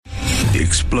The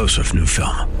explosive new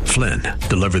film, Flynn,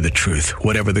 deliver the truth,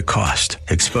 whatever the cost,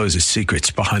 exposes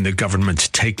secrets behind the government's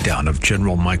takedown of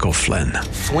General Michael Flynn.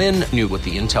 Flynn knew what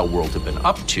the intel world had been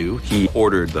up to. He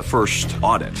ordered the first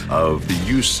audit of the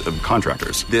use of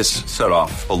contractors. This set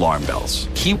off alarm bells.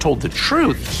 He told the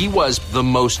truth. He was the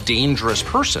most dangerous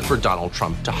person for Donald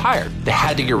Trump to hire. They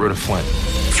had to get rid of Flynn.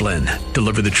 Flynn,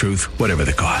 deliver the truth, whatever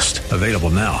the cost. Available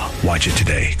now. Watch it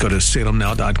today. Go to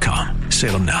salemnow.com.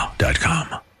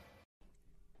 salemnow.com.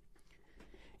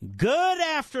 Good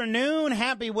afternoon.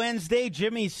 Happy Wednesday.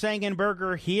 Jimmy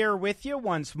Sengenberger here with you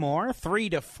once more. 3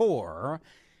 to 4,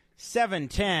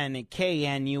 710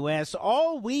 KNUS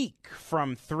all week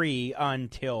from 3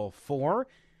 until 4.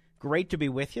 Great to be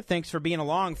with you. Thanks for being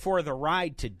along for the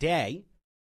ride today.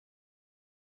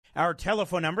 Our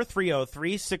telephone number,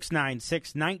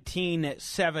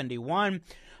 303-696-1971.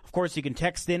 Of course, you can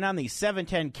text in on the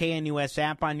 710 KNUS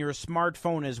app on your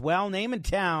smartphone as well. Name and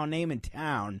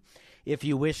town. If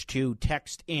you wish to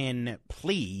text in,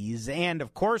 please. And,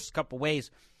 of course, a couple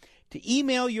ways to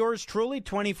email yours truly,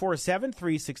 24/7,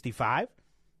 365.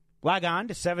 Log on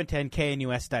to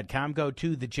 710knus.com. Go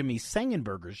to the Jimmy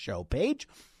Sengenberger Show page.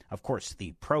 Of course,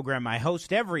 the program I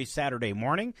host every Saturday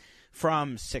morning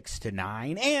from 6 to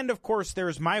 9. And, of course,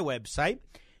 there's my website,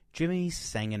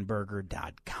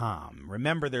 jimmysengenberger.com.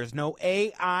 Remember, there's no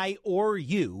A, I, or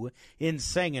U in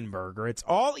Sengenberger. It's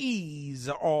all E's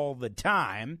all the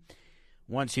time.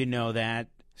 Once you know that,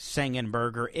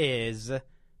 Sengenberger is,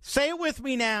 say it with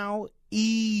me now,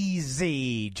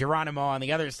 easy. Geronimo on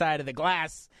the other side of the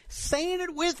glass, saying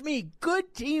it with me.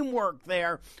 Good teamwork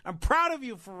there. I'm proud of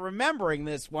you for remembering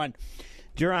this one,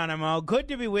 Geronimo. Good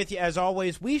to be with you as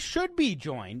always. We should be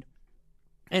joined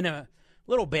in a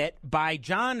little bit by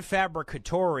John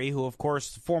Fabricatori, who, of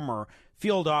course, former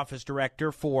field office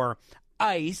director for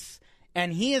ICE.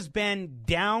 And he has been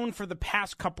down for the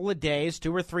past couple of days,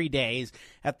 2 or 3 days,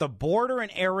 at the border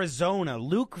in Arizona,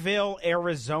 Lukeville,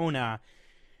 Arizona,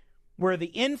 where the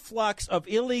influx of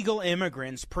illegal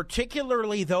immigrants,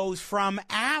 particularly those from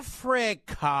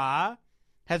Africa,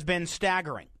 has been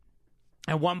staggering.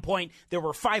 At one point, there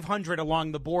were 500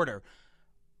 along the border.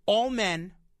 All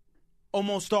men,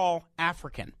 almost all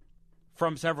African,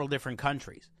 from several different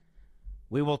countries.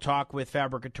 We will talk with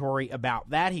Fabricatori about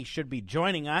that. He should be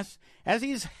joining us as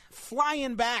he's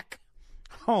flying back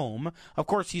home. Of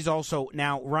course, he's also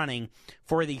now running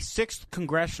for the 6th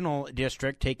Congressional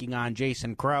District, taking on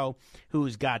Jason Crow,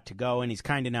 who's got to go, and he's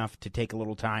kind enough to take a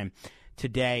little time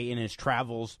today in his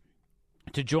travels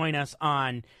to join us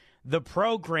on the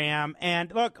program.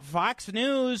 And look, Fox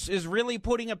News is really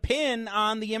putting a pin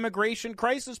on the immigration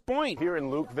crisis point. Here in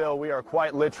Lukeville, we are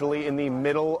quite literally in the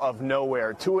middle of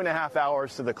nowhere. 2.5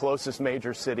 hours to the closest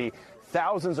major city.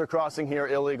 Thousands are crossing here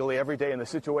illegally every day, and the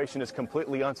situation is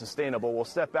completely unsustainable. We'll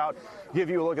step out, give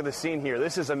you a look at the scene here.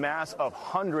 This is a mass of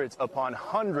hundreds upon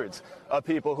hundreds of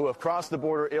people who have crossed the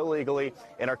border illegally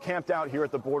and are camped out here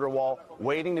at the border wall,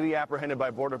 waiting to be apprehended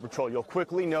by Border Patrol. You'll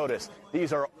quickly notice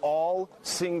these are all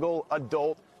single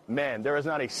adult men. There is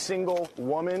not a single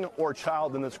woman or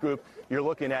child in this group you're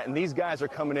looking at, and these guys are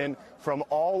coming in from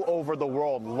all over the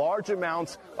world. Large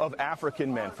amounts of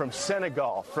African men from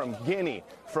Senegal, from Guinea,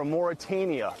 from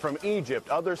Mauritania, from Egypt,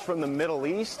 others from the Middle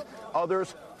East,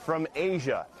 others from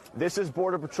Asia. This is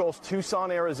Border Patrol's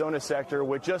Tucson, Arizona sector,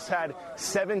 which just had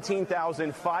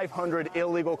 17,500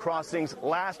 illegal crossings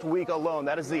last week alone.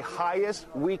 That is the highest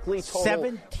weekly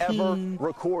total ever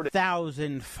recorded.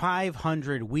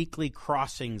 17,500 weekly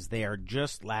crossings there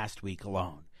just last week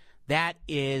alone. That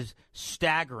is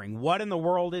staggering. What in the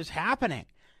world is happening?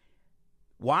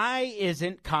 Why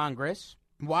isn't Congress,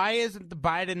 why isn't the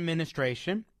Biden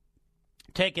administration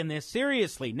taking this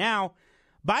seriously? Now,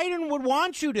 Biden would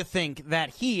want you to think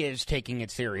that he is taking it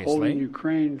seriously. Holding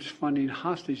Ukraine's funding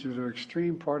hostages are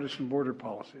extreme partisan border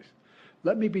policies.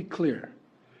 Let me be clear.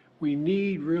 We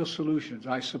need real solutions.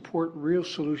 I support real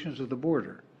solutions at the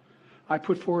border. I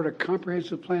put forward a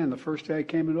comprehensive plan the first day I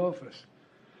came into office.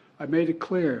 I made it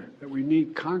clear that we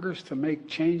need Congress to make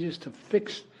changes to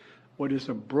fix what is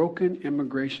a broken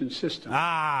immigration system.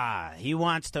 He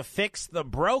wants to fix the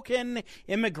broken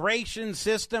immigration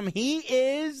system. He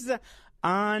is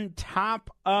on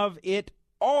top of it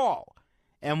all.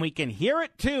 And we can hear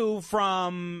it, too,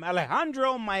 from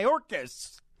Alejandro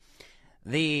Mayorkas,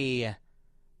 the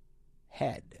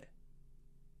head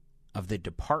of the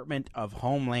Department of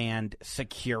Homeland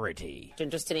Security.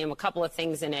 And just to name a couple of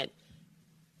things in it,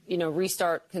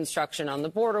 restart construction on the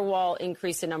border wall,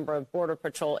 increase the number of Border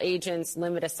Patrol agents,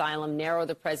 limit asylum, narrow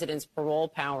the president's parole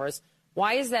powers.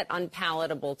 Why is that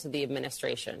unpalatable to the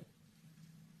administration?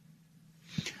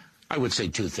 I would say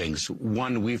two things.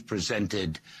 One, we've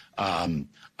presented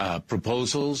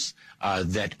proposals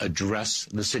that address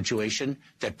the situation,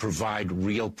 that provide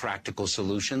real practical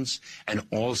solutions, and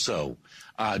also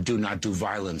do not do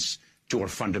violence to our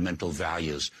fundamental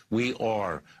values. We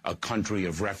are a country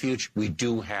of refuge. We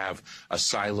do have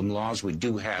asylum laws. We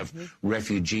do have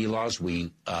refugee laws.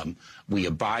 We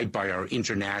abide by our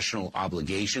international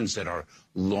obligations that are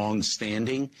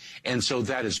long-standing. And so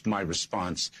that is my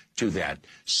response to that.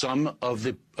 Some of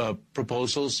the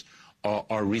proposals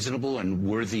are reasonable and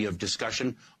worthy of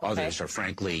discussion. Others are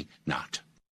frankly not.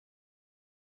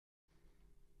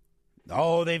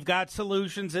 Oh, they've got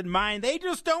solutions in mind. They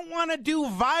just don't want to do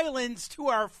violence to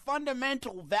our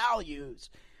fundamental values,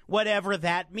 whatever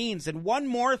that means. And one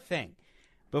more thing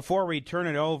before we turn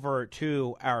it over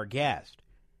to our guest.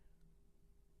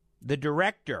 The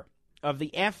director of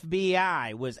the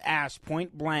FBI was asked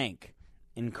point blank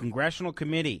in congressional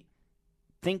committee,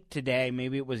 think today,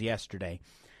 maybe it was yesterday,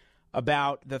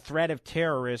 about the threat of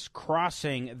terrorists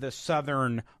crossing the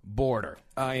southern border.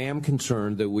 I am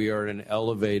concerned that we are in an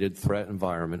elevated threat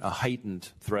environment, a heightened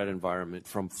threat environment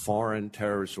from foreign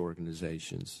terrorist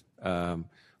organizations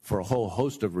for a whole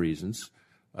host of reasons.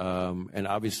 And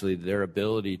obviously their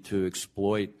ability to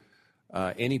exploit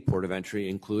any port of entry,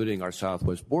 including our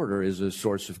southwest border, is a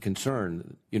source of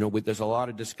concern. You know, there's a lot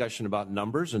of discussion about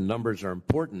numbers, and numbers are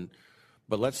important,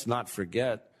 but let's not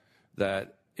forget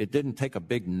that it didn't take a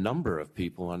big number of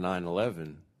people on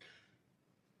 9/11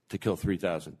 to kill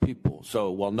 3,000 people. So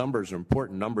while numbers are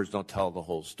important, numbers don't tell the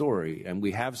whole story. And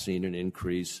we have seen an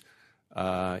increase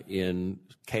in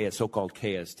so-called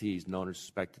KSTs, known as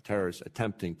suspected terrorists,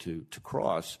 attempting to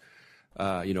cross,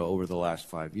 over the last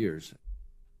 5 years.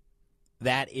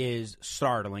 That is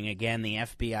startling. Again, the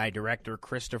FBI Director,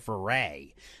 Christopher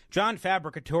Wray. John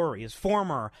Fabricatore is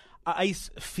former ICE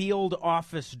Field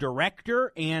Office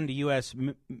Director and a U.S.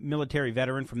 military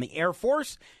veteran from the Air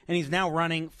Force, and he's now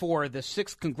running for the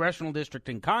 6th Congressional District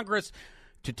in Congress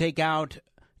to take out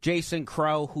Jason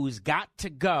Crow, who's got to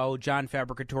go. John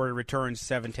Fabricatore returns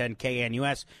 710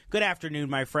 KNUS. Good afternoon,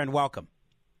 my friend. Welcome.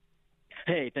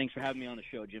 Hey, thanks for having me on the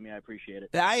show, Jimmy. I appreciate it.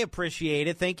 I appreciate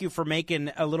it. Thank you for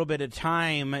making a little bit of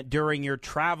time during your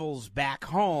travels back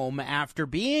home after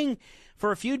being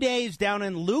for a few days down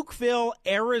in Lukeville,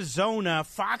 Arizona.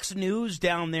 Fox News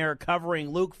down there covering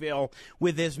Lukeville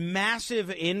with this massive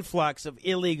influx of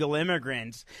illegal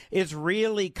immigrants. It's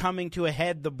really coming to a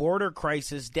head, the border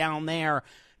crisis down there.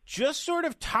 Just sort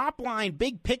of top line,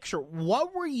 big picture,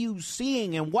 what were you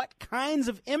seeing and what kinds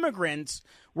of immigrants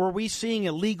were we seeing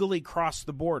illegally cross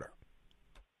the border?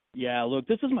 Yeah, look,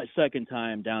 this is my second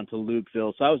time down to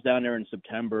Lukeville, so I was down there in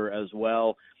September as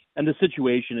well, and the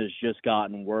situation has just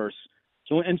gotten worse.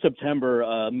 So in September,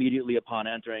 immediately upon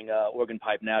entering Organ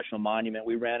Pipe National Monument,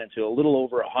 we ran into a little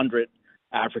over 100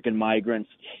 African migrants.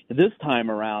 This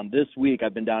time around, this week,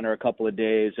 I've been down there a couple of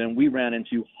days, and we ran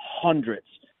into hundreds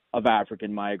of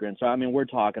African migrants. I mean, we're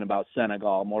talking about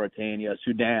Senegal, Mauritania,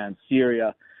 Sudan,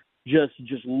 Syria,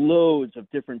 just loads of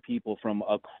different people from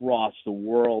across the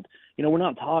world. You know, we're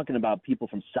not talking about people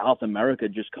from South America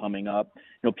just coming up.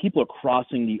 You know, people are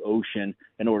crossing the ocean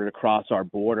in order to cross our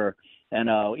border. And,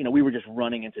 we were just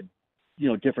running into,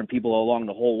 different people along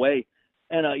the whole way.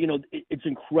 And, it's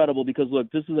incredible because, look,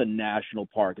 this is a national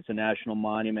park. It's a national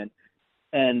monument.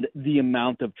 And the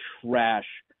amount of trash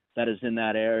that is in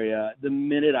that area, the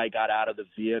minute I got out of the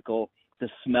vehicle, the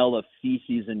smell of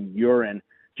feces and urine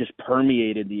just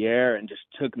permeated the air and just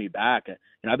took me back.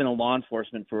 And I've been in law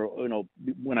enforcement for,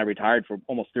 when I retired, for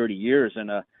almost 30 years. And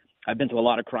I've been to a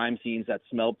lot of crime scenes that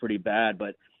smell pretty bad.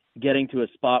 But getting to a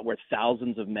spot where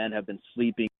thousands of men have been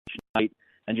sleeping each night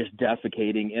and just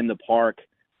defecating in the park,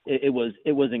 it was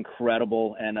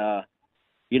incredible. And,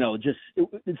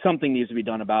 something needs to be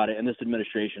done about it. And this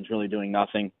administration is really doing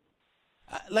nothing.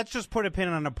 Let's just put a pin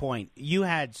on a point. You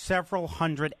had several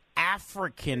hundred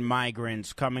African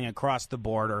migrants coming across the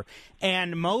border,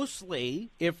 and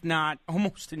mostly, if not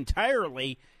almost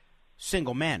entirely,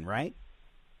 single men, right?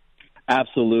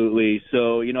 Absolutely.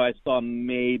 So, I saw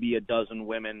maybe a dozen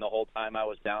women the whole time I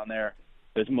was down there.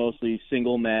 There's mostly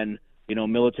single men,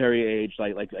 military age,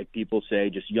 like people say,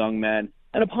 just young men.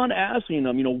 And upon asking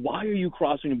them, why are you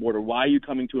crossing the border? Why are you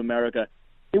coming to America?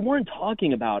 They weren't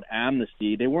talking about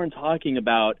amnesty. They weren't talking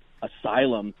about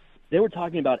asylum. They were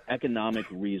talking about economic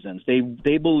reasons.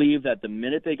 They believed that the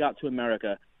minute they got to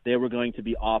America, they were going to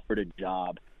be offered a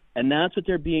job. And that's what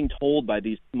they're being told by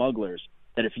these smugglers,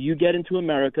 that if you get into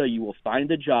America, you will find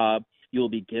a job, you will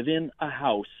be given a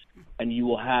house, and you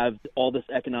will have all this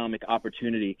economic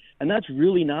opportunity. And that's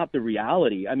really not the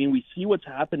reality. I mean, we see what's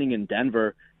happening in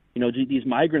Denver. these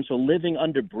migrants are living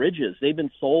under bridges. They've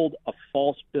been sold a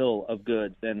false bill of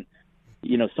goods, and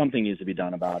something needs to be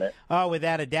done about it. Oh,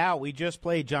 without a doubt. We just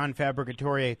played John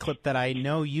Fabbricatore, a clip that I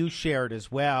know you shared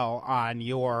as well on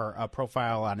your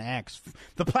profile on X,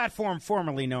 the platform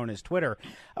formerly known as Twitter,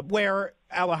 where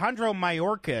Alejandro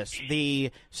Mayorkas,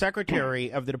 the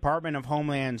Secretary of the Department of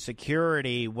Homeland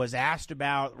Security, was asked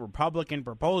about Republican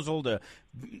proposal to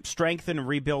strengthen and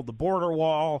rebuild the border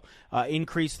wall,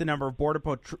 increase the number of Border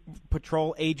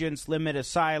Patrol agents, limit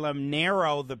asylum,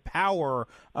 narrow the power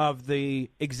of the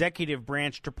executive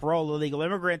branch to parole illegal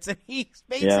immigrants. And he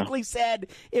basically said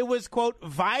it was, quote,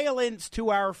 violence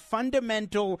to our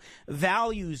fundamental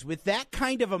values. With that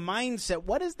kind of a mindset,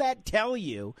 what does that tell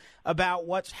you about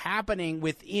what's happening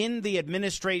within the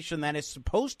administration that is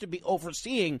supposed to be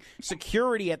overseeing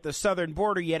security at the southern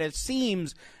border, yet it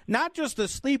seems not just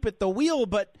asleep at the wheel,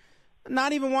 but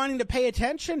not even wanting to pay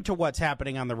attention to what's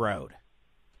happening on the road?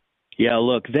 Yeah,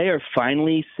 look, they are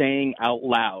finally saying out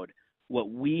loud what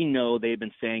we know they've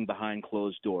been saying behind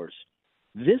closed doors.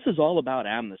 This is all about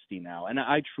amnesty now, and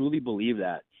I truly believe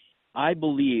that. I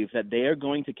believe that they are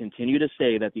going to continue to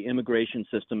say that the immigration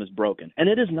system is broken, and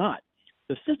it is not.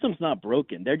 The system's not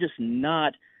broken. They're just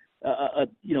not,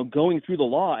 going through the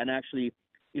law and actually,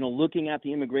 looking at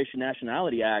the Immigration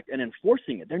Nationality Act and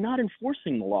enforcing it. They're not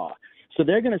enforcing the law. So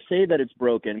they're going to say that it's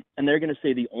broken, and they're going to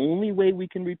say the only way we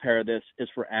can repair this is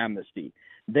for amnesty.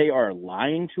 They are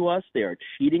lying to us. They are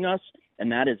cheating us,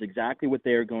 and that is exactly what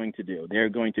they are going to do. They're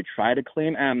going to try to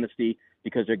claim amnesty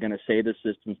because they're going to say the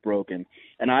system's broken.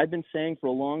 And I've been saying for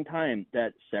a long time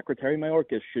that Secretary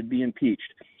Mayorkas should be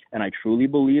impeached, and I truly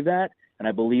believe that. And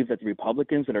I believe that the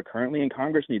Republicans that are currently in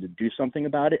Congress need to do something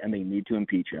about it, and they need to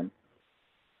impeach him.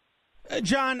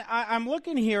 John, I'm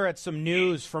looking here at some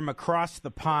news from across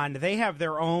the pond. They have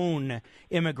their own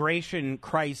immigration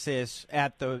crisis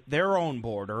at their own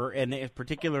border, and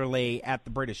particularly at the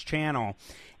British Channel.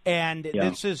 And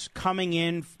this is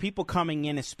people coming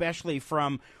in, especially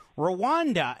from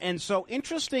Rwanda. And so,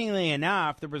 interestingly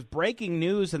enough, there was breaking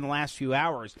news in the last few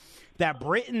hours that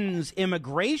Britain's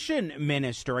immigration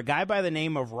minister, a guy by the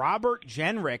name of Robert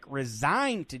Jenrick,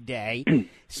 resigned today,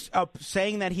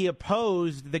 saying that he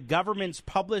opposed the government's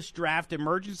published draft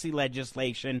emergency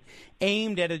legislation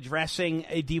aimed at addressing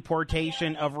a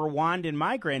deportation of Rwandan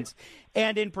migrants.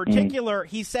 And in particular,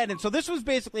 he said, and so this was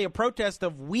basically a protest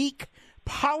of weak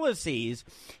policies.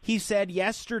 He said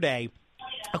yesterday,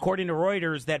 according to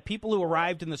Reuters, that people who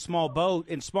arrived in small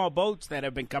boats that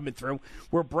have been coming through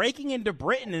were breaking into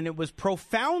Britain, and it was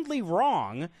profoundly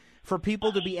wrong for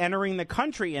people to be entering the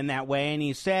country in that way. And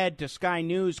he said to Sky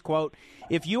News, quote,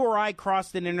 if you or I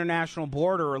crossed an international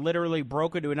border or literally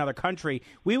broke into another country,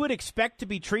 we would expect to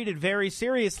be treated very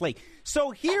seriously.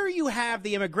 So here you have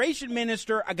the immigration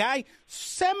minister, a guy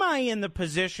semi in the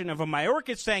position of a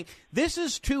Mayorkas, saying this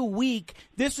is too weak,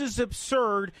 this is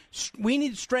absurd, we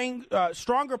need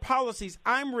stronger policies,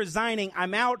 I'm resigning,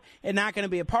 I'm out and not going to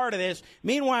be a part of this.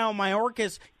 Meanwhile,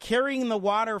 Mayorkas carrying the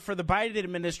water for the Biden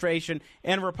administration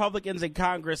and Republicans in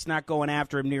Congress not going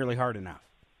after him nearly hard enough.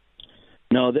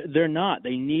 No, they're not.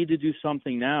 They need to do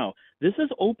something now. This is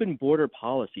open border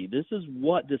policy. This is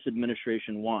what this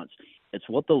administration wants. It's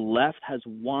what the left has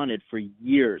wanted for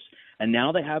years, and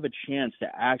now they have a chance to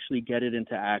actually get it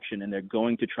into action, and they're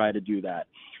going to try to do that.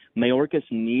 Mayorkas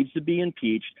needs to be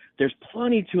impeached. There's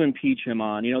plenty to impeach him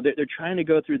on. They're trying to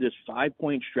go through this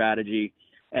 5-point strategy,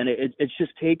 and it's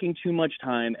just taking too much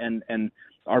time, and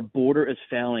our border is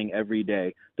failing every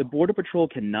day. The Border Patrol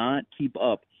cannot keep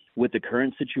up with the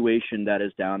current situation that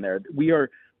is down there. We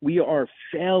are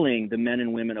failing the men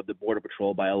and women of the Border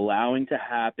Patrol by allowing to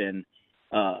happen,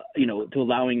 to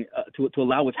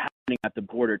allow what's happening at the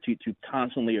border to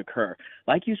constantly occur.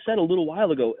 Like you said a little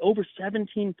while ago, over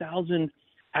 17,000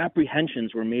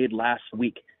 apprehensions were made last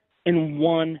week in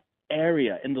one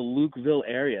area, in the Lukeville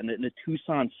area, in the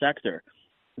Tucson sector.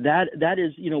 That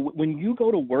is, when you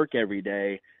go to work every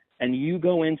day and you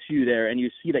go into there and you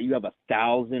see that you have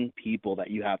 1,000 people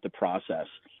that you have to process,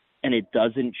 and it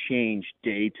doesn't change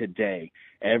day to day.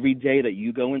 Every day that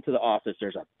you go into the office,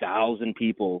 there's 1,000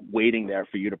 people waiting there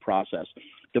for you to process.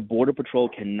 The Border Patrol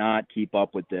cannot keep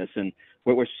up with this, and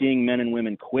we're seeing men and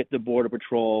women quit the Border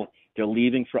Patrol. They're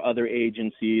leaving for other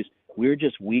agencies. We're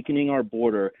just weakening our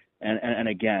border, and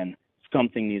again,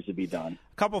 something needs to be done.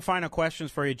 A couple final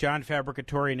questions for you, John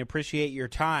Fabbricatore, and appreciate your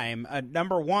time.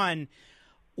 Number one,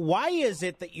 why is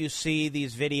it that you see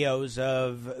these videos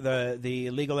of the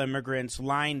illegal immigrants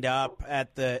lined up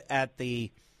at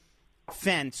the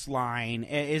fence line?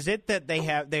 Is it that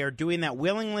they are doing that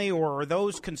willingly, or are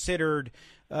those considered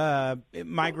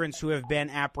migrants who have been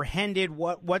apprehended?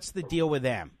 What's the deal with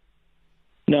them?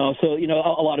 No, so,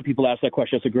 a lot of people ask that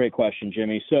question. That's a great question,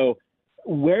 Jimmy. So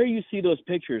where you see those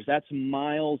pictures, that's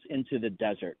miles into the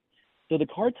desert. So the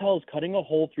cartel is cutting a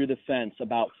hole through the fence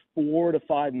about 4 to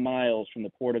 5 miles from the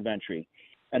port of entry,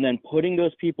 and then putting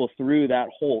those people through that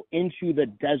hole into the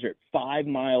desert 5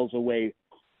 miles away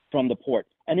from the port.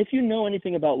 And if you know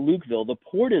anything about Lukeville, the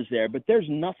port is there, but there's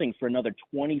nothing for another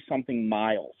 20-something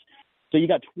miles. So you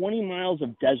got 20 miles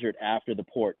of desert after the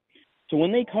port. So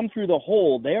when they come through the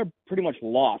hole, they are pretty much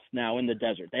lost now in the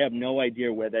desert. They have no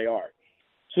idea where they are.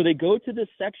 So they go to this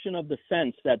section of the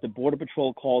fence that the Border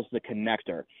Patrol calls the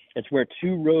connector. It's where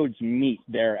 2 roads meet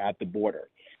there at the border.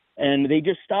 And they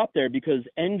just stop there because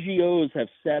NGOs have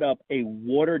set up a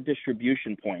water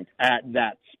distribution point at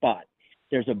that spot.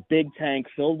 There's a big tank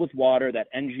filled with water that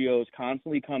NGOs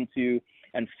constantly come to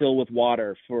and fill with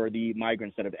water for the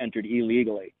migrants that have entered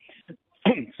illegally.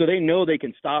 So they know they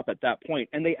can stop at that point,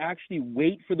 and they actually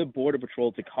wait for the Border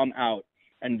Patrol to come out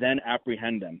and then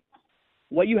apprehend them.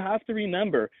 What you have to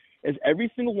remember is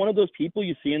every single one of those people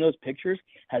you see in those pictures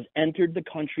has entered the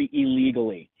country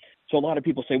illegally. So a lot of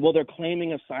people say, well, they're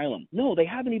claiming asylum. No, they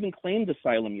haven't even claimed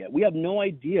asylum yet. We have no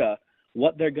idea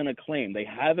what they're going to claim. They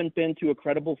haven't been to a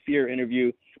credible fear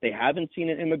interview. They haven't seen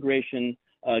an immigration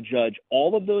judge.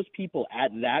 All of those people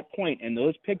at that point in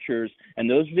those pictures and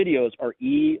those videos are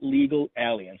illegal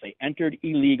aliens. They entered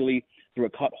illegally through a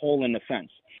cut hole in the fence.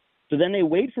 So then they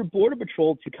wait for Border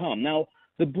Patrol to come. Now,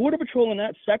 the Border Patrol in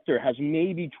that sector has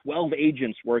maybe 12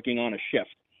 agents working on a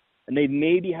shift, and they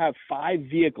maybe have 5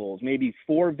 vehicles, maybe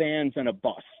 4 vans and a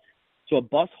bus. So a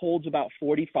bus holds about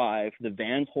 45, the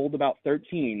vans hold about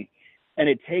 13, and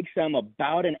it takes them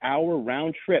about an hour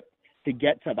round trip to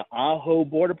get to the Ajo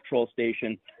Border Patrol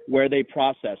station where they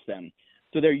process them.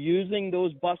 So they're using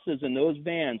those buses and those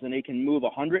vans, and they can move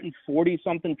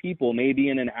 140-something people maybe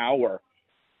in an hour.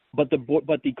 But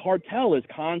the cartel is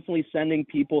constantly sending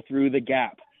people through the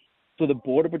gap. So the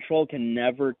Border Patrol can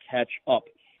never catch up.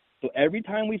 So every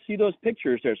time we see those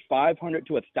pictures, there's 500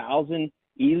 to 1,000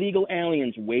 illegal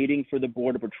aliens waiting for the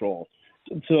Border Patrol.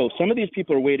 So some of these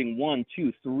people are waiting 1,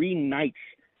 2, 3 nights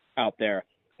out there.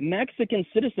 Mexican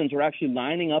citizens are actually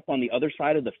lining up on the other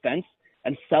side of the fence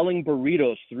and selling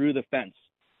burritos through the fence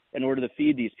in order to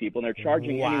feed these people. And they're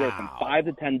charging anywhere from $5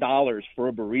 to $10 for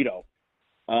a burrito.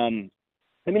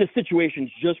 The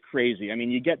situation's just crazy. I mean,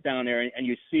 you get down there and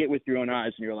you see it with your own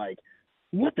eyes and you're like,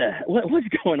 what's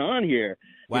going on here?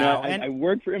 Wow. I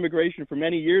worked for immigration for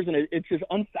many years, and it's just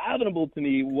unfathomable to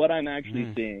me what I'm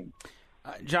actually seeing.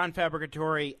 John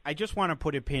Fabricatore, I just want to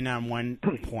put a pin on one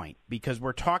point, because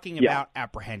we're talking about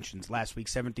apprehensions. Last week,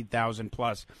 17,000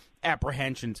 plus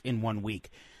apprehensions in 1 week.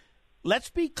 Let's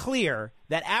be clear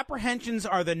that apprehensions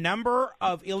are the number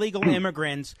of illegal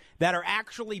immigrants that are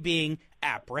actually being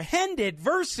apprehended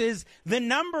versus the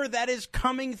number that is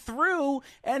coming through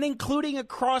and including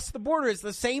across the border. It's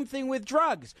the same thing with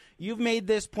drugs. You've made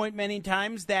this point many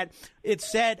times that it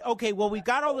said, okay, well, we've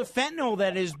got all the fentanyl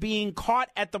that is being caught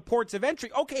at the ports of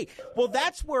entry. Okay, well,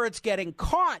 that's where it's getting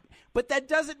caught, but that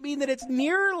doesn't mean that it's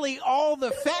nearly all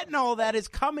the fentanyl that is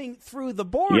coming through the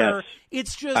border. Yes,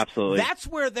 it's just absolutely. That's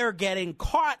where they're getting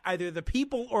caught, either the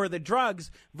people or the drugs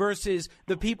versus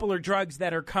the people or drugs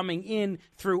that are coming in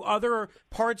through other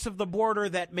parts of the border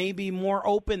that may be more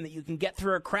open, that you can get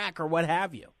through a crack or what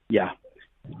have you. Yeah.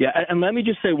 And let me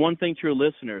just say one thing to your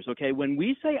listeners, okay? When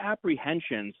we say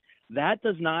apprehensions, that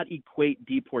does not equate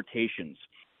deportations.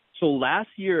 So last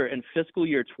year in fiscal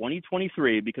year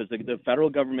 2023, because the federal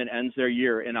government ends their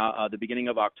year in the beginning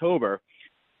of October,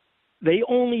 they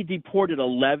only deported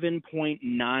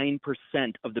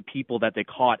 11.9% of the people that they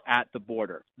caught at the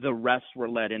border. The rest were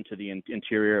led into the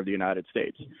interior of the United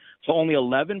States. So only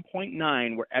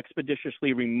 11.9 were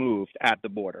expeditiously removed at the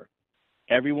border.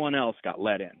 Everyone else got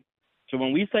let in. So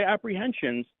when we say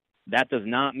apprehensions, that does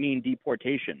not mean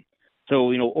deportation.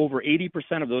 So, over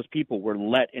 80% of those people were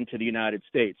let into the United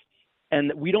States.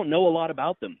 And we don't know a lot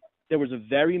about them. There was a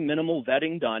very minimal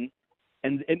vetting done,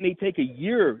 and it may take a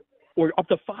year or up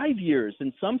to 5 years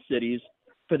in some cities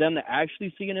for them to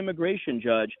actually see an immigration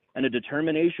judge and a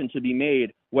determination to be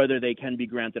made whether they can be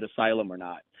granted asylum or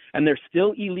not. And they're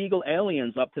still illegal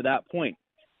aliens up to that point.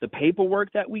 The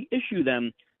paperwork that we issue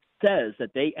them says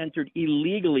that they entered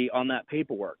illegally on that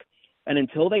paperwork. And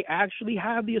until they actually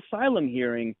have the asylum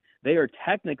hearing, they are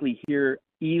technically here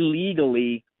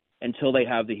illegally until they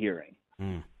have the hearing.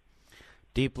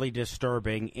 Deeply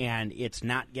disturbing, and it's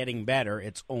not getting better.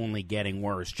 It's only getting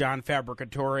worse. John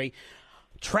Fabricatore,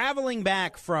 traveling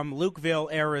back from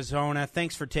Lukeville, Arizona,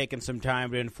 thanks for taking some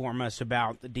time to inform us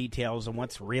about the details and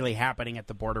what's really happening at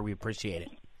the border. We appreciate it.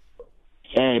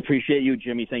 Hey, appreciate you,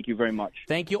 Jimmy. Thank you very much.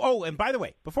 Thank you. Oh, and by the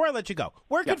way, before I let you go,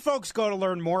 where can folks go to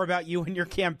learn more about you and your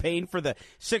campaign for the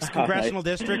 6th Congressional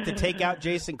District to take out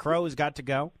Jason Crow who's got to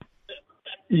go?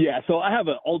 Yeah, so I have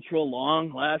an ultra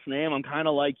long last name. I'm kind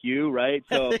of like you, right?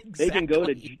 So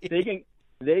Exactly.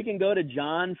 they can go to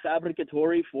John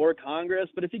Fabricatore for Congress,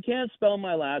 but if you can't spell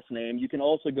my last name, you can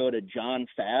also go to John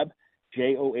Fab,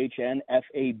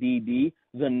 JOHNFABB,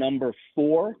 the number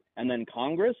 4, and then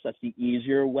Congress. That's the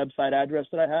easier website address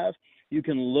that I have. You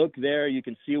can look there. You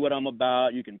can see what I'm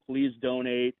about. You can please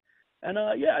donate. And,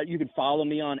 you can follow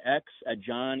me on X at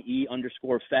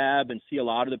 @John_Fab and see a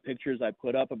lot of the pictures I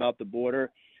put up about the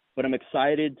border. But I'm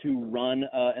excited to run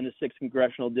in the 6th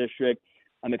Congressional District.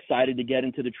 I'm excited to get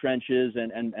into the trenches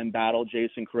and battle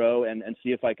Jason Crow and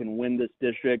see if I can win this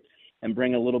district and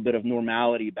bring a little bit of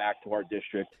normality back to our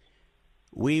district.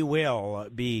 We will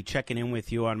be checking in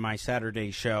with you on my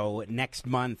Saturday show next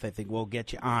month. I think we'll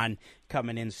get you on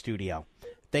coming in studio.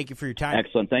 Thank you for your time.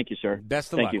 Excellent. Thank you, sir.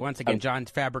 Best of luck. Once again, John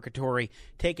Fabricatore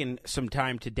taking some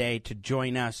time today to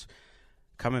join us,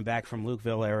 coming back from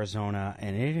Lukeville, Arizona,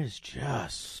 and it is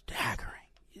just staggering.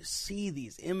 You see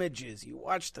these images, you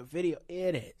watch the video,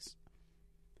 it is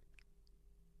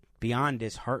beyond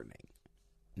disheartening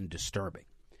and disturbing.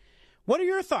 What are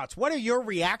your thoughts? What are your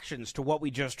reactions to what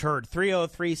we just heard?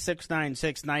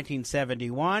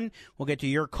 303-696-1971. We'll get to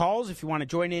your calls if you want to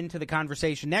join into the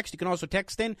conversation next. You can also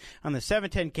text in on the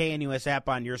 710 KNUS app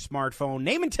on your smartphone.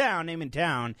 Name and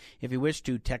town. If you wish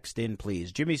to text in,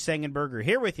 please. Jimmy Sengenberger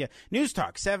here with you. News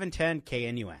Talk 710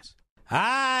 KNUS.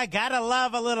 I gotta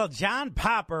love a little John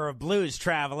Popper of Blues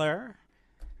Traveler,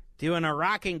 doing a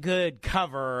rocking good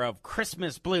cover of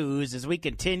Christmas blues as we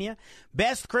continue.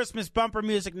 Best Christmas bumper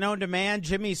music known to man.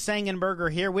 Jimmy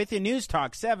Sengenberger here with you. News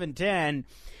Talk 710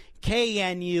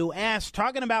 KNUS,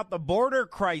 talking about the border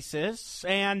crisis.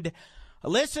 And a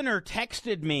listener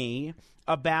texted me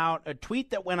about a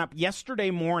tweet that went up yesterday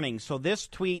morning. So this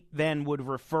tweet then would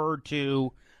refer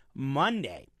to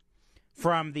Monday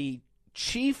from the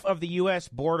Chief of the U.S.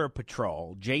 Border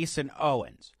Patrol, Jason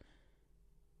Owens.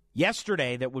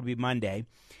 Yesterday, that would be Monday,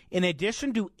 in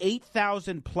addition to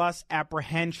 8,000-plus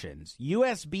apprehensions,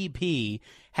 USBP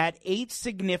had 8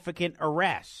 significant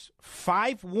arrests,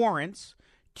 5 warrants,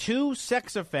 2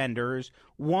 sex offenders,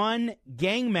 1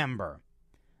 gang member.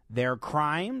 Their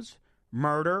crimes: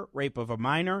 murder, rape of a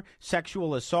minor,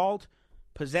 sexual assault,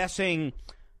 possessing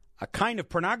a kind of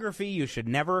pornography you should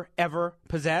never, ever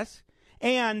possess,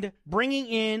 and bringing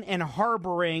in and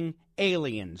harboring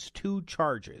aliens, 2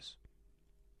 charges.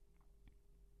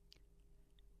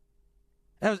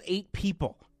 That was 8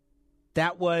 people.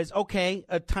 That was, okay,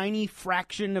 a tiny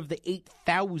fraction of the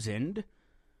 8,000.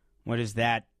 What is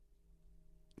that?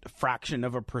 A fraction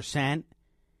of a percent?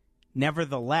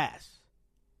 Nevertheless,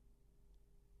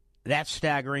 that's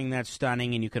staggering, that's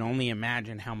stunning, and you can only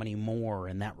imagine how many more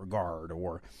in that regard,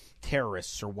 or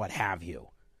terrorists or what have you.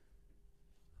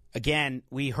 Again,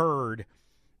 we heard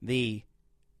the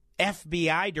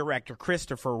FBI director,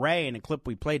 Christopher Wray, in a clip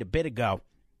we played a bit ago,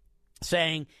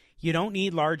 saying you don't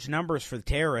need large numbers for the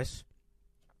terrorists.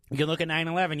 You can look at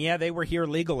 9/11. Yeah, they were here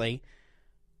legally,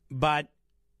 but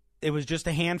it was just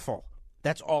a handful.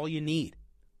 That's all you need.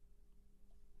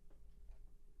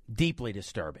 Deeply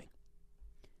disturbing.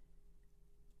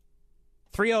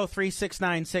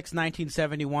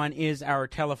 303-696-1971 is our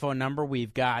telephone number.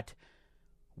 We've got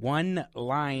one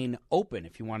line open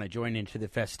if you want to join into the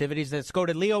festivities. Let's go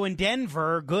to Leo in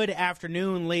Denver. Good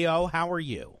afternoon, Leo. How are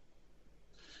you?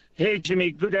 Hey,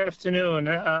 Jimmy. Good afternoon.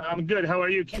 I'm good. How are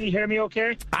you? Can you hear me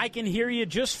okay? I can hear you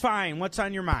just fine. What's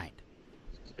on your mind?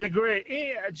 Great.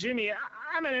 Hey, Jimmy,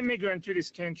 I'm an immigrant to this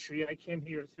country. I came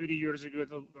here 30 years ago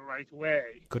the right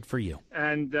way. Good for you.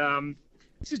 And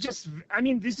this is just,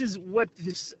 this is what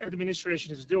this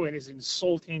administration is doing, is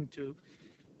insulting to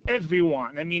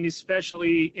everyone.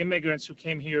 Especially immigrants who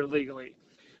came here legally.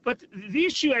 But the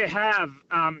issue I have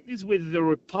is with the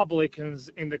Republicans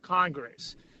in the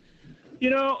Congress.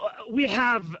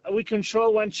 We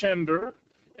control one chamber,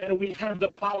 and we have the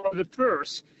power of the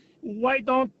purse. Why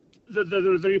don't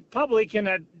the Republican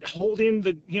are holding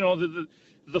the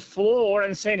floor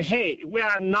and saying, hey, we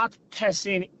are not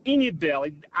passing any bill.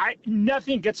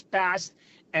 Nothing gets passed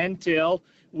until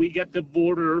we get the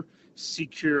border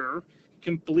secure,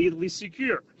 completely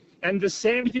secure. And the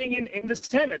same thing in the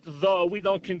Senate, though we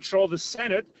don't control the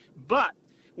Senate, but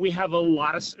we have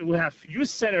few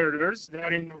senators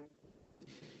that are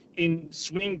in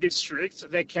swing districts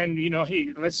that can,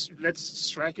 hey, let's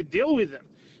strike a deal with them.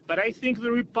 But I think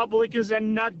the Republicans are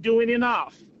not doing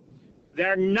enough.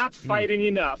 They're not fighting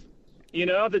enough.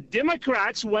 The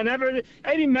Democrats,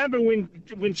 I remember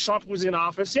when Trump was in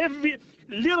office,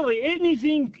 literally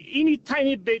anything, any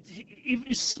tiny bit,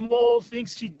 even small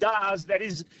things he does that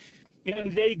is,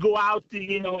 they go out,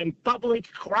 in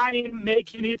public crying,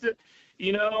 making it,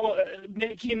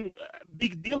 making a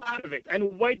big deal out of it.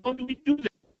 And why don't we do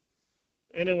that?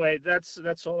 Anyway, that's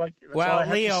all I. That's all I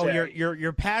have Leo, to say.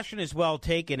 your passion is well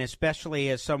taken, especially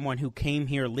as someone who came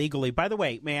here legally. By the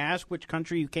way, may I ask which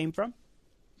country you came from?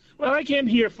 Well, I came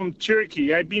here from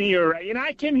Turkey. I've been here,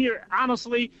 I came here,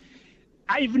 honestly,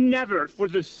 I've never, for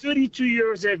the 32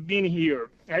 years I've been here,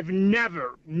 I've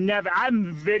never,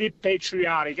 I'm very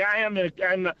patriotic. I'm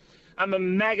a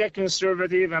mega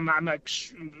conservative. I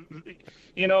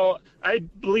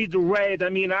bleed red.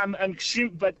 I'm extreme,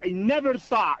 but I never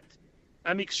thought,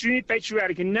 I'm extremely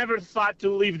patriotic. I never thought to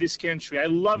leave this country. I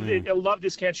loved it. I love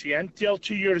this country until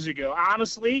 2 years ago.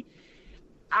 Honestly,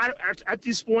 at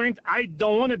this point, I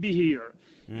don't want to be here.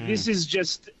 This is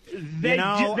just they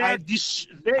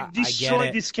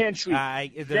destroyed this country.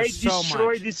 They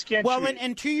destroyed this country. Well,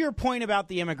 and to your point about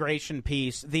the immigration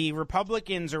piece, the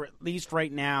Republicans are, at least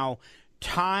right now,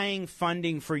 tying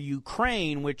funding for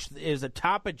Ukraine, which is a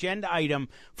top agenda item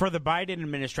for the Biden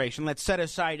administration. Let's set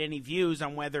aside any views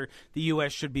on whether the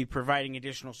U.S. should be providing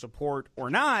additional support or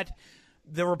not.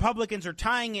 The Republicans are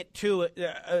tying it to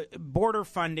border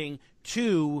funding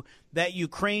to that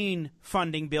Ukraine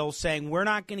funding bill, saying we're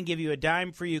not going to give you a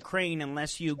dime for Ukraine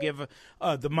unless you give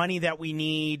the money that we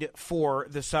need for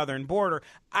the southern border.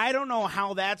 I don't know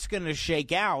how that's going to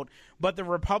shake out, but the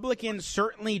Republicans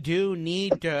certainly do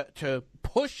need to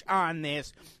push on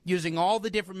this using all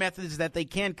the different methods that they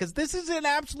can, because this is an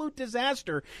absolute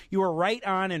disaster. You are right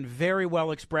on and very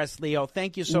well expressed, Leo.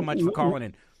 Thank you so much for calling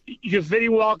in. You're very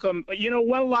welcome.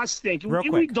 One last thing.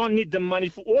 We don't need the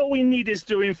money. All we need is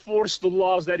to enforce the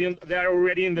laws that are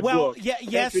already in the book. Well,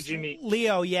 yes,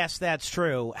 Leo, yes, that's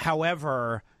true.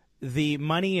 However, the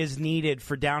money is needed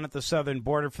for down at the southern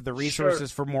border for the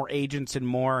resources for more agents and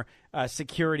more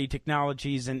security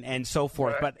technologies and so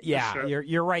forth. Right. But, yeah,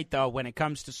 you're right, though, when it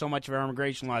comes to so much of our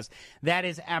immigration laws. That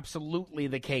is absolutely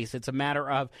the case. It's a matter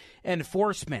of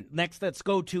enforcement. Next, let's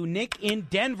go to Nick in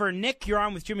Denver. Nick, you're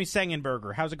on with Jimmy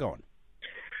Sengenberger. How's it going?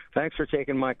 Thanks for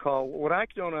taking my call. What I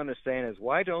don't understand is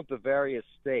why don't the various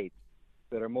states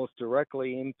that are most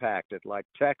directly impacted, like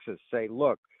Texas, say,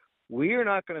 look, we are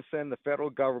not going to send the federal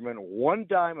government one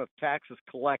dime of taxes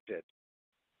collected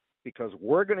because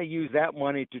we're going to use that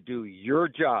money to do your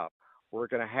job. We're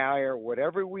going to hire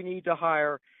whatever we need to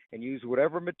hire and use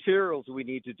whatever materials we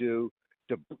need to do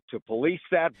to police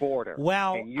that border.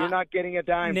 Well, and you're not getting a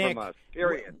dime Nick, from us,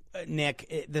 period.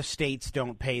 Nick, the states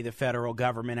don't pay the federal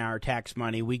government our tax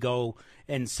money. We go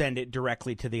and send it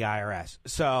directly to the IRS.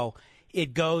 So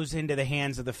it goes into the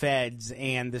hands of the feds,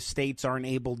 and the states aren't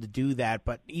able to do that.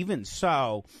 But even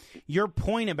so, your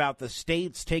point about the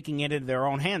states taking it into their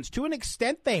own hands, to an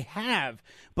extent they have,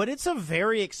 but it's a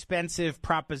very expensive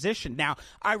proposition. Now,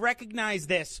 I recognize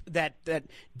this, that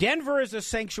Denver is a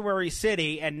sanctuary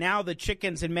city, and now the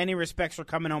chickens in many respects are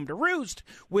coming home to roost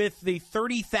with the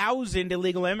 30,000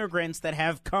 illegal immigrants that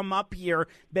have come up here,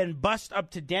 been bussed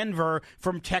up to Denver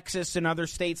from Texas and other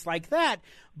states like that.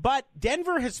 But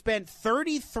Denver has spent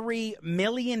 $33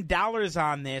 million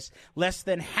on this. Less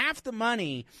than half the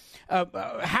money,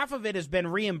 half of it has been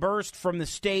reimbursed from the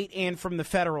state and from the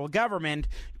federal government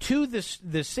to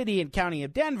the city and county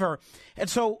of Denver. And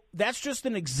so that's just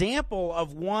an example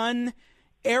of one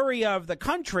area of the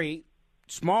country,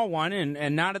 small one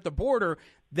and not at the border,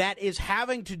 that is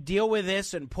having to deal with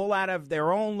this and pull out of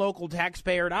their own local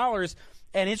taxpayer dollars.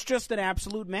 And it's just an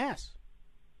absolute mess.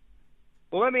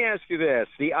 Well, let me ask you this.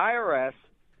 The IRS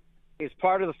is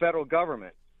part of the federal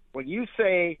government. When you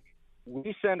say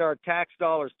we send our tax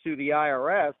dollars to the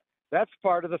IRS, that's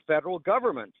part of the federal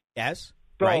government. Yes,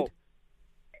 so, right.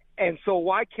 And so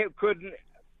why couldn't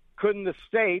the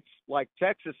states, like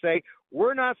Texas, say,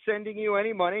 we're not sending you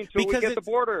any money until we get the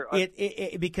border?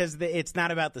 Because it's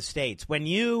not about the states. When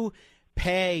you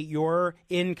pay your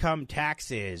income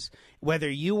taxes, whether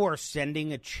you are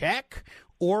sending a check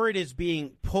or it is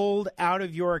being pulled out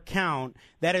of your account,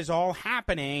 that is all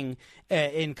happening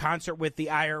in concert with the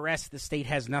IRS. The state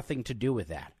has nothing to do with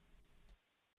that.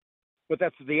 But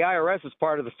the IRS is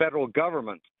part of the federal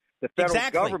government. The federal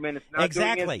government is not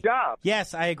doing its job.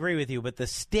 Yes, I agree with you, but the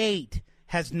state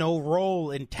has no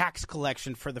role in tax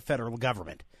collection for the federal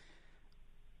government.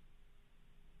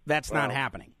 That's not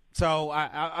happening. So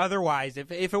otherwise,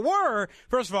 if it were,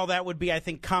 first of all, that would be, I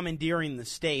think, commandeering the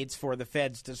states for the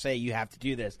feds to say you have to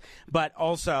do this. But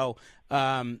also,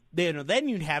 then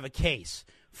you'd have a case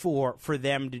for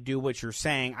them to do what you're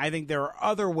saying. I think there are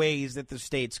other ways that the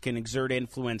states can exert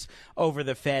influence over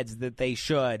the feds that they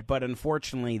should, but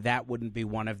unfortunately that wouldn't be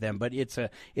one of them. But it's an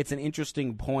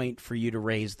interesting point for you to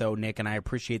raise, though, Nick, and I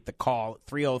appreciate the call.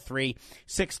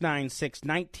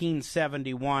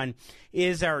 303-696-1971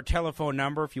 is our telephone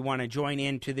number. If you want to join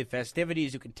in to the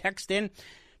festivities, you can text in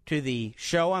to the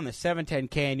show on the 710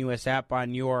 KNUS app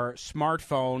on your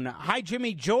smartphone. Hi,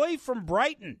 Jimmy. Joy from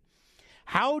Brighton.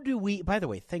 How do we, by the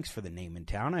way, thanks for the name in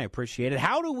town. I appreciate it.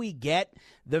 How do we get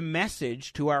the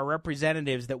message to our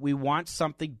representatives that we want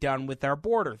something done with our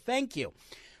border? Thank you.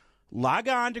 Log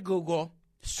on to Google,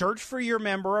 search for your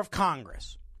member of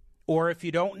Congress. Or if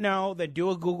you don't know, then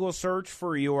do a Google search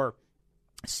for your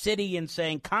city and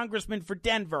saying Congressman for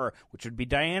Denver, which would be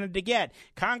Diana DeGette,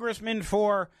 Congressman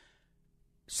for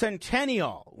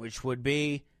Centennial, which would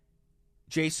be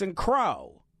Jason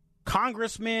Crow,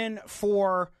 Congressman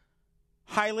for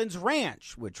Highlands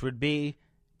Ranch, which would be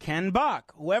Ken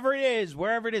Buck, whoever it is,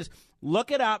 wherever it is,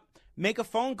 look it up, make a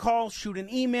phone call, shoot an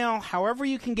email, however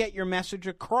you can get your message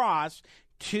across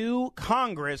to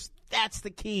Congress. That's the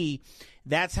key.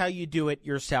 That's how you do it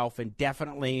yourself, and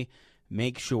definitely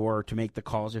make sure to make the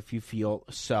calls if you feel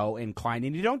so inclined.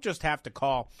 And you don't just have to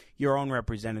call your own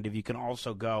representative. You can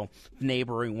also go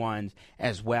neighboring ones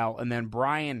as well. And then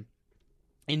Brian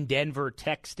in Denver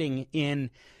texting in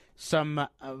some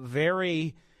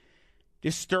very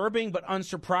disturbing but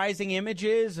unsurprising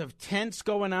images of tents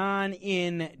going on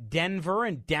in Denver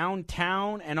and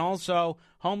downtown, and also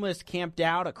homeless camped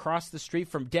out across the street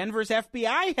from Denver's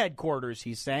FBI headquarters,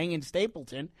 he's saying, in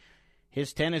Stapleton.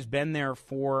 His tent has been there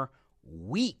for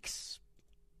weeks.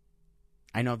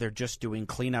 I know they're just doing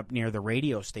cleanup near the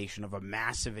radio station of a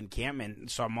massive encampment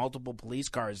and saw multiple police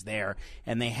cars there,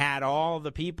 and they had all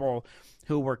the people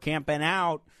who were camping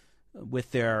out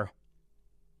with their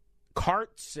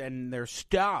carts and their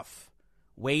stuff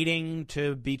waiting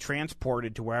to be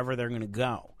transported to wherever they're going to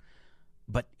go.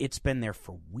 But it's been there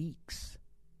for weeks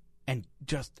and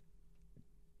just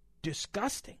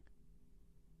disgusting.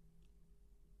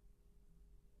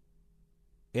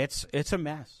 It's a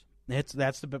mess. That's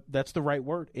the right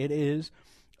word. It is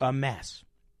a mess.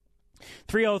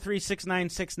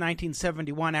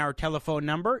 303-696-1971, our telephone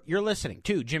number. You're listening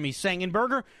to Jimmy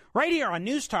Sengenberger right here on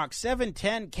News Talk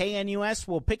 710 KNUS.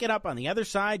 We'll pick it up on the other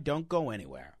side. Don't go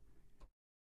anywhere.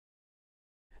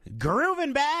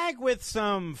 Grooving back with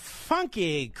some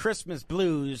funky Christmas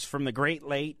blues from the great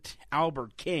late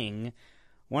Albert King,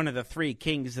 one of the three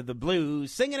kings of the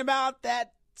blues, singing about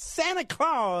that Santa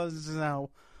Claus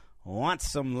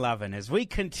wants some lovin'. As we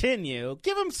continue,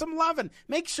 give him some lovin'.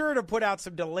 Make sure to put out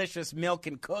some delicious milk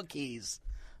and cookies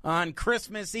on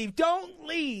Christmas Eve. Don't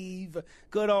leave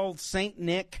good old St.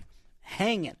 Nick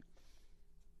hanging.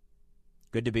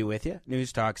 Good to be with you.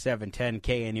 News Talk 710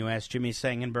 KNUS. Jimmy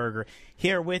Sengenberger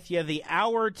here with you. The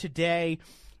hour today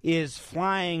is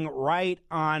flying right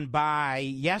on by.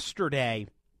 Yesterday,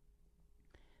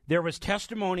 there was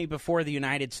testimony before the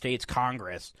United States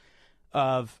Congress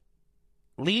of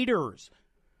leaders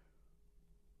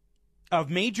of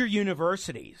major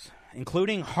universities,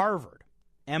 including Harvard,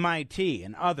 MIT,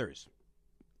 and others,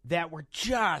 that were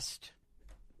just,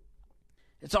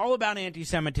 it's all about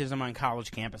anti-Semitism on college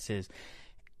campuses.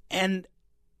 And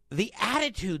the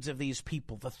attitudes of these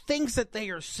people, the things that they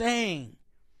are saying,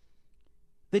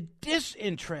 the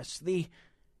disinterest, the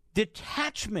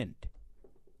detachment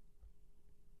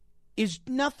is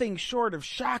nothing short of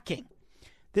shocking.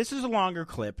 This is a longer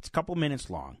clip. It's a couple minutes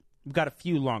long. We've got a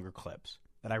few longer clips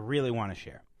that I really want to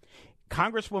share.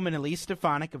 Congresswoman Elise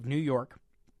Stefanik of New York,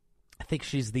 I think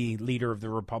she's the leader of the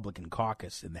Republican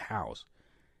caucus in the House,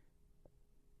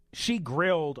 she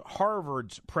grilled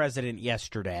Harvard's president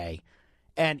yesterday,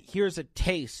 and here's a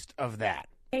taste of that.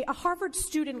 A Harvard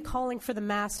student calling for the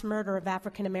mass murder of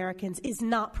African Americans is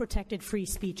not protected free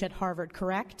speech at Harvard,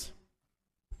 correct?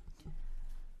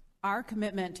 Our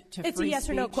commitment to free speech... It's a yes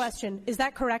or no question. Is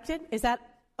that corrected? Is that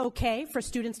okay for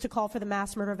students to call for the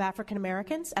mass murder of African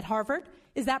Americans at Harvard?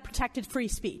 Is that protected free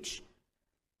speech?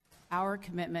 Our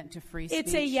commitment to free speech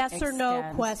It's a yes or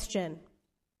no question.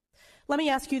 Let me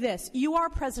ask you this. You are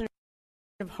president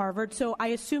of Harvard, so I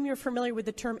assume you're familiar with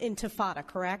the term intifada,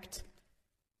 correct?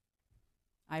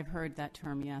 I've heard that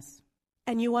term, yes.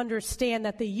 And you understand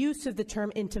that the use of the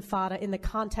term intifada in the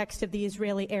context of the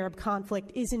Israeli-Arab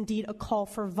conflict is indeed a call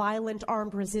for violent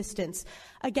armed resistance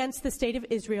against the state of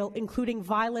Israel, including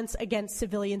violence against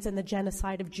civilians and the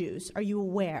genocide of Jews. Are you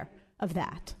aware of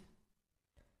that?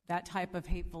 That type of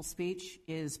hateful speech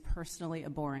is personally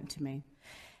abhorrent to me.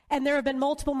 And there have been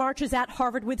multiple marches at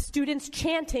Harvard with students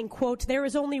chanting, quote, "There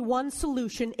is only one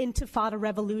solution, Intifada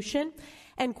revolution,"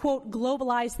 and, quote,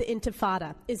 "globalize the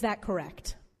Intifada." Is that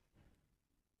correct?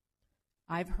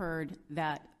 I've heard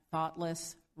that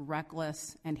thoughtless,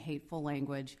 reckless, and hateful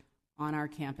language on our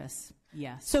campus,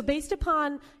 yes. So based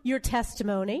upon your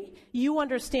testimony, you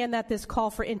understand that this call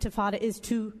for Intifada is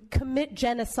to commit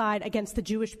genocide against the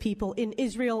Jewish people in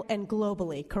Israel and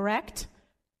globally, correct?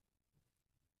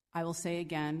 I will say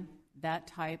again, that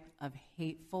type of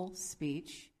hateful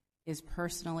speech is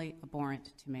personally abhorrent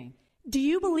to me. Do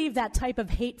you believe that type of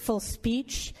hateful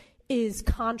speech is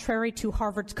contrary to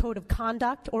Harvard's code of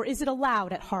conduct, or is it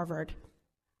allowed at Harvard?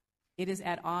 It is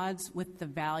at odds with the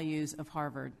values of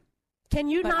Harvard. Can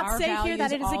you not say here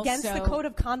that it is against the code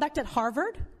of conduct at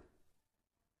Harvard?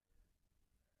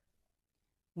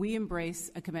 We embrace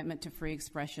a commitment to free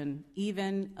expression,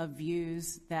 even of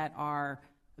views that are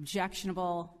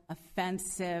objectionable,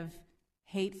 offensive,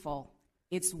 hateful.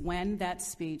 It's when that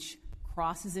speech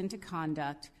crosses into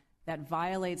conduct that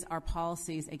violates our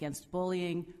policies against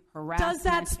bullying, harassment, Does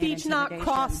that speech not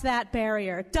cross that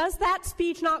barrier? Does that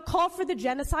speech not call for the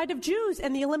genocide of Jews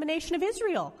and the elimination of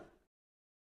Israel?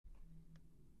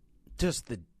 Just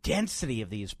the density of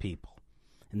these people.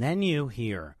 And then you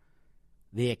hear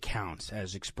the accounts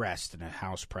as expressed in a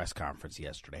House press conference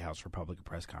yesterday, House Republican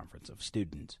press conference, of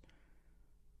students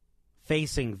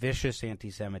facing vicious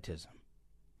anti-Semitism.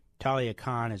 Talia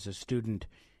Khan is a student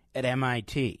at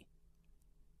MIT,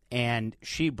 and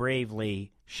she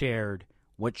bravely shared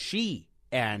what she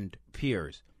and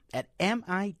peers at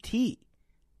MIT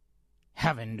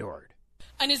have endured.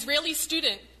 An Israeli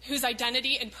student whose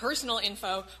identity and personal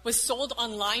info was sold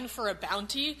online for a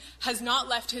bounty has not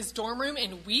left his dorm room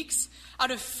in weeks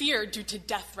out of fear due to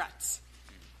death threats.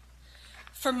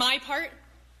 For my part,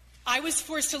 I was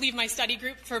forced to leave my study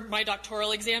group for my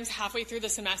doctoral exams halfway through the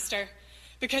semester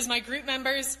because my group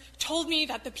members told me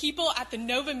that the people at the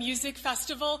Nova Music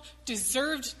Festival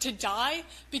deserved to die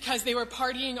because they were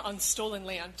partying on stolen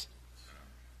land.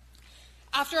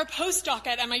 After a postdoc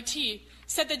at MIT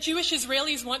said that Jewish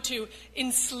Israelis want to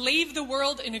enslave the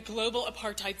world in a global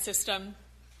apartheid system,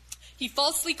 he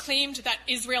falsely claimed that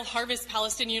Israel harvests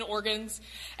Palestinian organs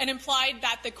and implied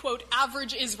that the, quote,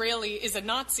 average Israeli is a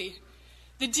Nazi.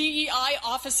 The DEI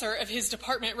officer of his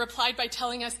department replied by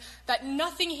telling us that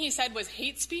nothing he said was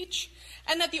hate speech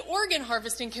and that the organ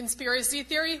harvesting conspiracy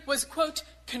theory was, quote,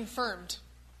 confirmed.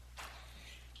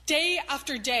 Day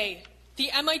after day, the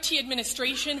MIT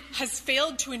administration has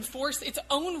failed to enforce its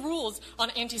own rules on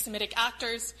anti-Semitic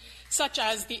actors, such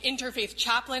as the interfaith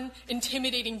chaplain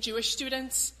intimidating Jewish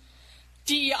students,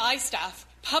 DEI staff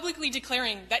publicly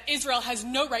declaring that Israel has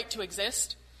no right to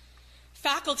exist,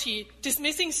 faculty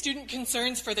dismissing student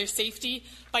concerns for their safety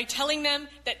by telling them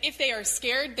that if they are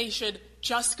scared, they should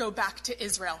just go back to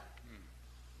Israel.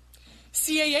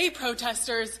 CAA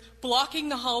protesters blocking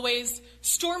the hallways,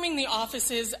 storming the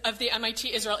offices of the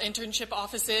MIT Israel internship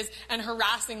offices and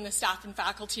harassing the staff and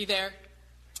faculty there,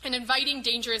 and inviting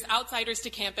dangerous outsiders to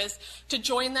campus to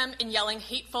join them in yelling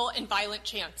hateful and violent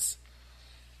chants.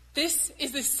 This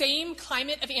is the same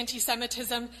climate of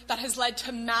anti-Semitism that has led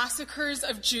to massacres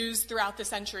of Jews throughout the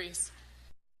centuries.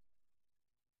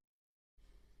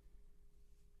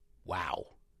 Wow.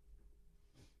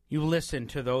 You listen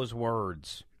to those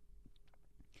words,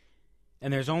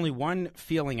 and there's only one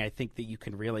feeling I think that you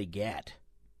can really get,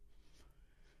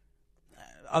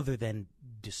 other than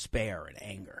despair and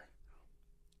anger,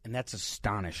 and that's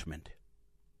astonishment.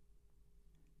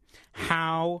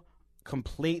 How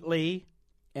completely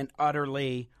and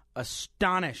utterly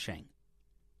astonishing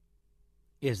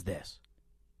is this?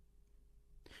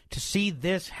 To see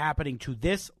this happening to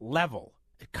this level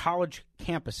at college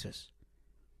campuses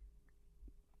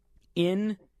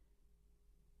in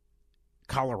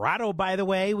Colorado, by the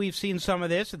way, we've seen some of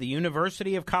this at the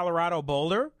University of Colorado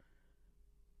Boulder.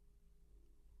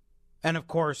 And, of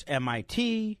course,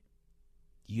 MIT,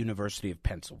 University of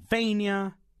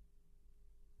Pennsylvania,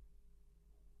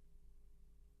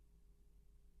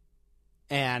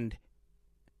 and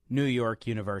New York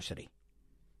University.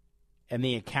 And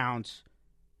the accounts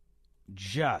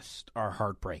just are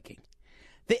heartbreaking.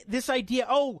 This idea,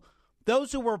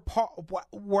 those who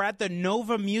were at the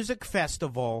Nova Music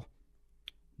Festival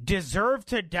deserve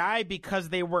to die because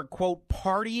they were, quote,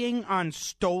 partying on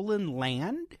stolen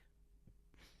land?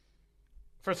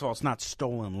 First of all, it's not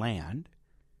stolen land.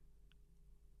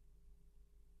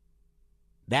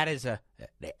 That is an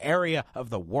area of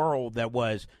the world that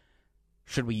was,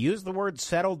 should we use the word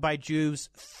settled by Jews,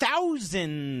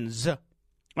 thousands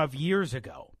of years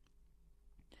ago.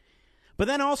 But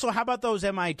then also, how about those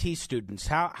MIT students?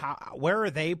 Where are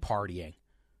they partying?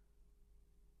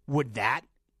 would that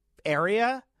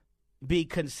area be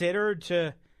considered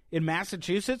in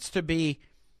Massachusetts to be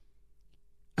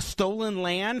stolen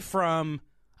land from,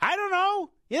 I don't know,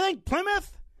 you think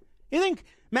Plymouth? You think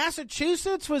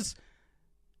Massachusetts was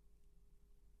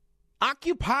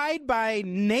occupied by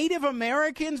Native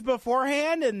Americans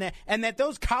beforehand and that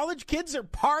those college kids are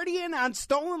partying on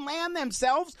stolen land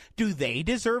themselves? Do they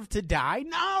deserve to die?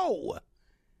 No.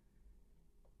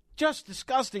 Just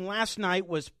disgusting. Last night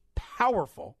was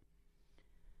powerful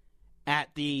at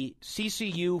the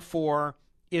CCU for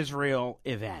Israel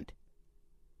event.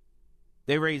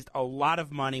 They raised a lot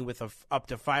of money with up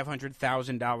to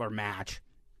 $500,000 match.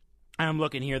 I'm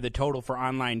looking here, the total for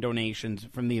online donations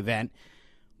from the event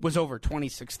was over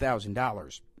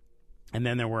 $26,000. And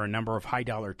then there were a number of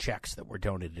high-dollar checks that were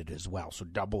donated as well, so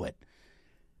double it.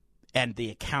 And the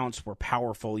accounts were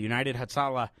powerful. United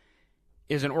Hatzalah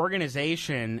is an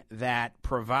organization that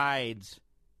provides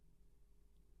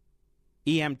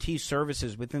EMT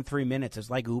services within 3 minutes. It's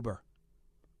like Uber.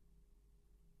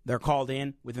 They're called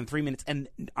in within 3 minutes. And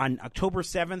on October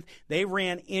 7th, they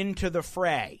ran into the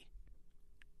fray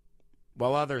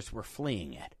while others were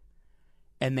fleeing it.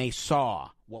 And they saw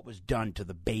what was done to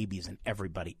the babies and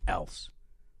everybody else.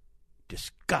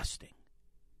 Disgusting.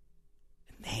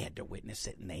 And they had to witness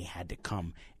it, and they had to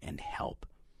come and help.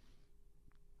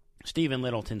 Stephen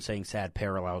Littleton saying sad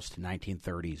parallels to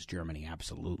 1930s Germany.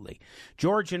 Absolutely.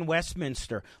 George in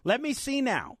Westminster. Let me see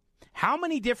now. How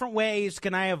many different ways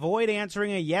can I avoid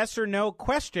answering a yes or no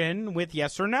question with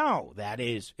yes or no? That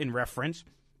is in reference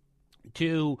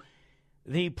to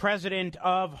the president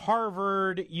of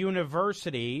Harvard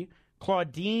University,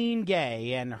 Claudine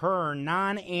Gay, and her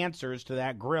non-answers to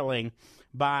that grilling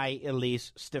by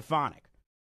Elise Stefanik.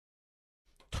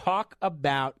 Talk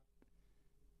about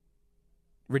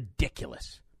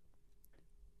ridiculous.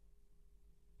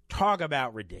 Talk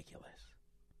about ridiculous.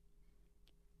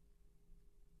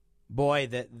 Boy,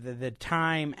 the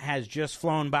time has just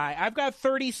flown by. I've got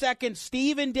 30 seconds.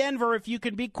 Steve in Denver, if you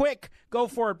can be quick. Go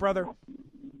for it, brother.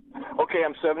 Okay,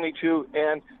 I'm 72,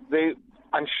 and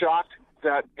I'm shocked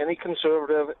that any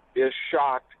conservative is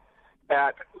shocked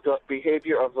at the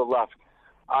behavior of the left.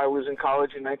 I was in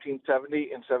college in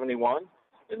 1970 and 71,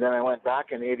 and then I went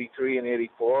back in 83 and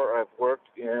 84. I've worked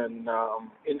in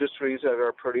industries that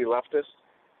are pretty leftist,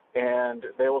 and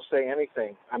they will say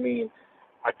anything. I mean,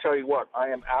 I tell you what, I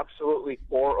am absolutely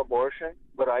for abortion,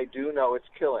 but I do know it's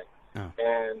killing. Oh.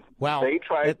 And they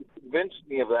tried to convince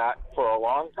me of that for a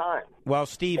long time. Well,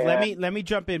 Steve, let me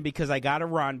jump in because I got to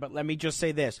run, but let me just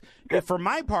say this. For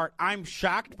my part, I'm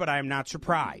shocked, but I'm not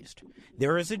surprised.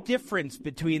 There is a difference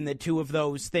between the two of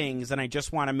those things, and I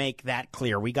just want to make that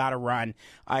clear. We got to run.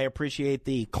 I appreciate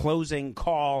the closing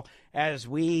call as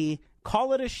we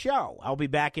call it a show. I'll be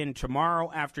back in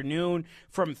tomorrow afternoon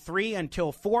from 3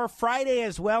 until 4, Friday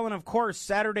as well, and, of course,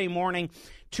 Saturday morning.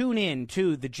 Tune in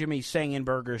to the Jimmy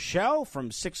Sengenberger Show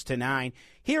from 6 to 9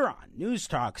 here on News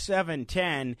Talk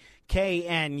 710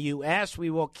 KNUS. We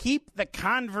will keep the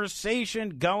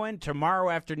conversation going tomorrow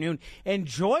afternoon.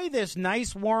 Enjoy this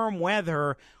nice warm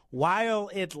weather while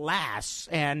it lasts,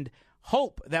 and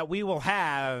hope that we will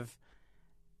have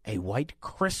a white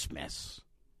Christmas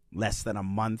less than a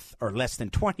month or less than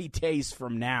 20 days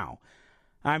from now.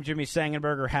 I'm Jimmy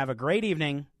Sengenberger. Have a great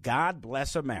evening. God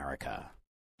bless America.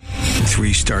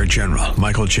 3-star General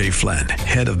Michael J. Flynn,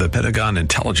 head of the Pentagon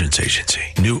Intelligence Agency,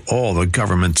 knew all the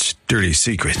government's dirty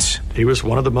secrets. He was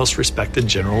one of the most respected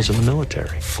generals in the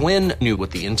military. Flynn knew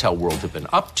what the intel world had been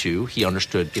up to. He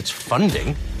understood its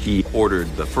funding. He ordered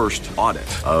the first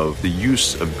audit of the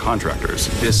use of contractors.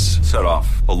 This set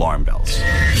off alarm bells.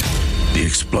 The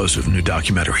explosive new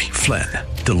documentary, Flynn,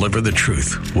 Deliver the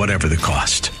Truth, Whatever the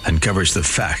Cost, uncovers the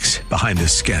facts behind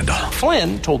this scandal.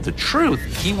 Flynn told the truth.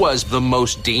 He was the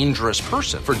most dangerous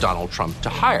person for Donald Trump to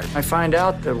hire. I find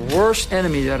out the worst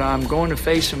enemy that I'm going to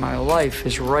face in my life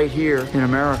is right here in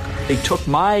America. They took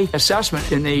my assessment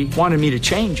and they wanted me to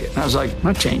change it. And I was like, I'm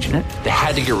not changing it. They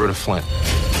had to get rid of Flynn.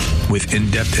 With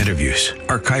in-depth interviews,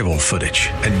 archival footage,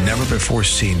 and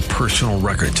never-before-seen personal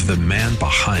records of the man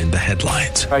behind the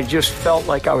headlines. I just felt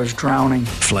like I was drowning.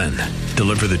 Flynn,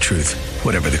 Deliver the Truth,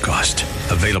 Whatever the Cost.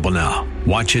 Available now.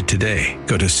 Watch it today.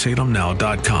 Go to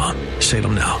salemnow.com.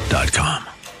 salemnow.com.